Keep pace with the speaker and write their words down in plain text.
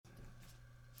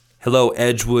Hello,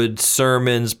 Edgewood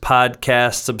Sermons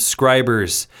podcast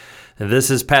subscribers. This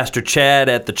is Pastor Chad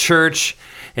at the church,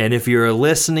 and if you're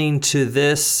listening to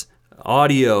this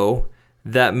audio,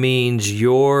 that means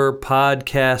your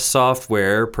podcast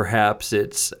software, perhaps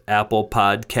it's Apple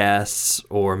Podcasts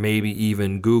or maybe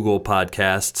even Google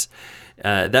Podcasts,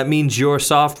 that means your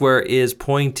software is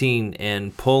pointing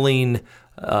and pulling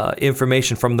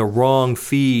information from the wrong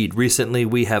feed. Recently,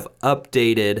 we have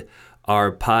updated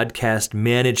our podcast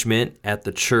management at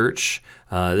the church.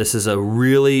 This is a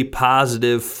really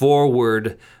positive,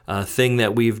 forward thing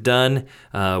that we've done.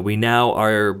 We now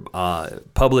are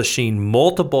publishing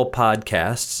multiple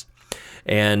podcasts,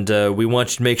 and we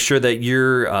want you to make sure that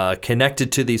you're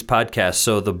connected to these podcasts.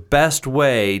 So the best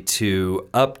way to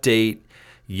update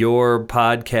your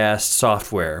podcast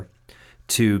software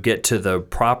to get to the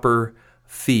proper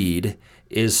feed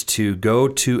is to go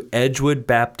to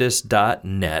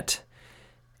edgewoodbaptist.net.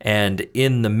 And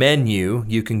in the menu,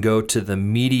 you can go to the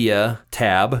media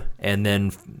tab, and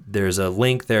then there's a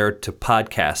link there to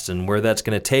podcasts. And where that's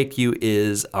going to take you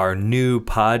is our new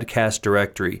podcast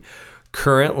directory.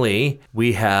 Currently,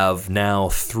 we have now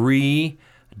 3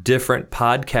 different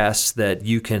podcasts that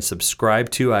you can subscribe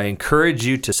to. I encourage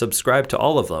you to subscribe to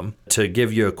all of them. To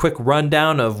give you a quick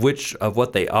rundown of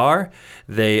what they are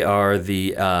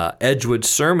the Edgewood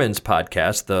Sermons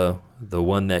podcast, the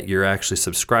one that you're actually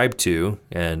subscribed to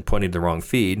and pointing to the wrong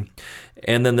feed.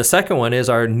 And then the second one is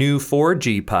our new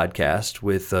 4G podcast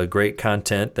with great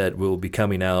content that will be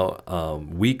coming out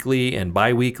weekly and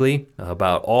bi-weekly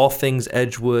about all things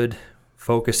Edgewood,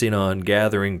 focusing on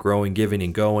gathering, growing, giving,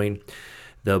 and going.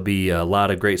 There'll be a lot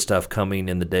of great stuff coming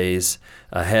in the days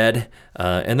ahead.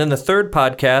 And then the third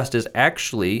podcast is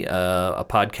actually a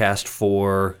podcast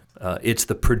for, it's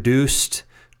the produced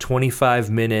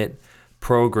 25-minute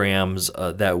programs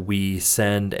that we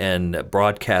send and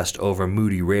broadcast over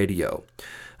Moody Radio.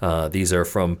 These are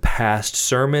from past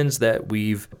sermons that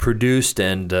we've produced,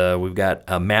 and we've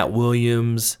got Matt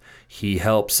Williams. He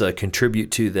helps contribute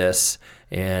to this.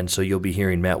 And so you'll be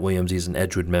hearing Matt Williams. He's an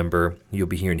Edgewood member. You'll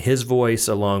be hearing his voice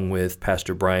along with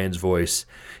Pastor Brian's voice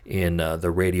in the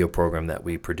radio program that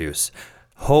we produce.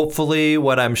 Hopefully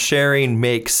what I'm sharing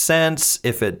makes sense.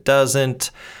 If it doesn't,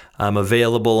 I'm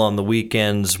available on the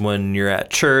weekends when you're at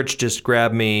church. Just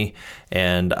grab me,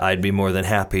 and I'd be more than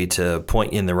happy to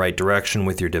point you in the right direction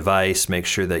with your device. Make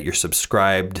sure that you're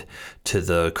subscribed to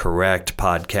the correct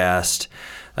podcast.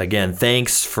 Again,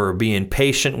 thanks for being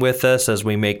patient with us as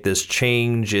we make this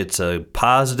change. It's a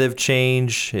positive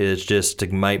change.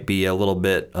 It might be a little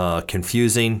bit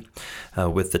confusing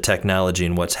with the technology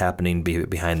and what's happening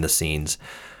behind the scenes.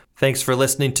 Thanks for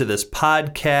listening to this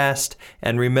podcast.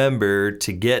 And remember,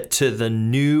 to get to the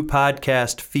new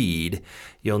podcast feed,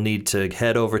 you'll need to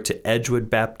head over to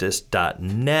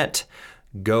edgewoodbaptist.net.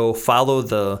 Go follow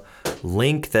the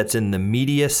link that's in the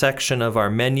media section of our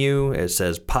menu. It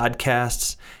says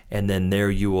podcasts, and then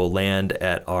there you will land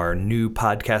at our new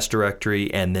podcast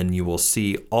directory, and then you will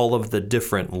see all of the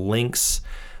different links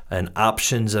and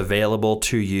options available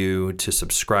to you to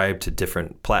subscribe to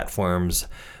different platforms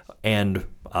and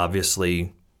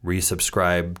obviously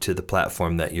resubscribe to the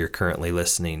platform that you're currently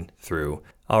listening through.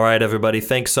 All right, everybody,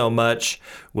 thanks so much.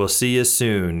 We'll see you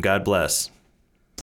soon. God bless.